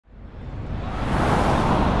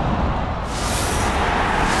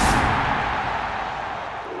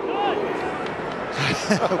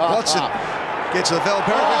Watson gets the Val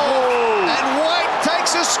Peregrine and White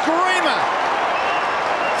takes a screamer.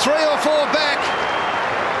 3 or 4 back,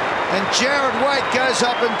 and Jared Waite goes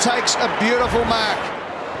up and takes a beautiful mark.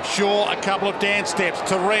 Shaw, a couple of dance steps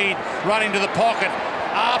to Reid, right into the pocket.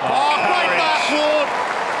 Up, great mark, Ward.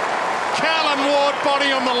 Callum Ward,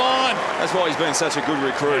 body on the line. That's why he's been such a good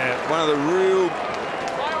recruit. Yeah. One of the real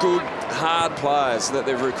good, hard players that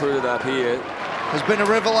they've recruited up here. Has been a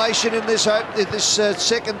revelation in this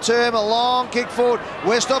second term. A long kick forward.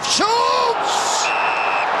 Westhoff shoots!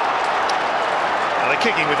 They're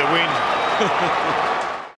kicking with the wind.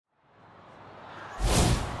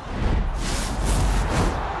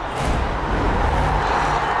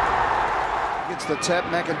 Gets the tap.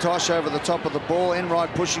 McIntosh over the top of the ball.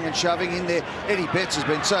 Enright pushing and shoving in there. Eddie Betts has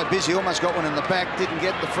been so busy. Almost got one in the back. Didn't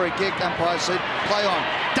get the free kick. Umpire said, play on.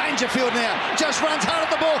 Dangerfield now. Just runs hard at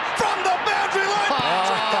the ball from the boundary line.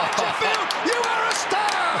 Dangerfield, you are a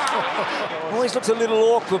star! Always looks a little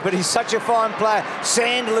awkward, but he's such a fine player.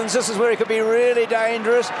 Sandilands, this is where he could be really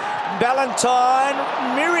dangerous. Ballantyne,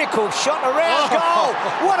 miracle shot around goal.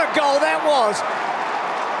 What a goal that was.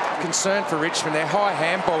 Concern for Richmond, they're high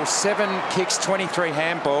handballs, 7 kicks, 23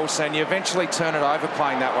 handballs, and you eventually turn it over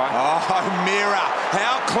playing that way. Oh, Mira,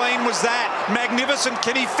 how clean was that? Magnificent.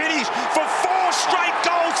 Can he finish for 4 straight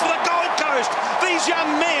goals for the Gold Coast? These young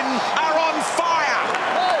men are on fire.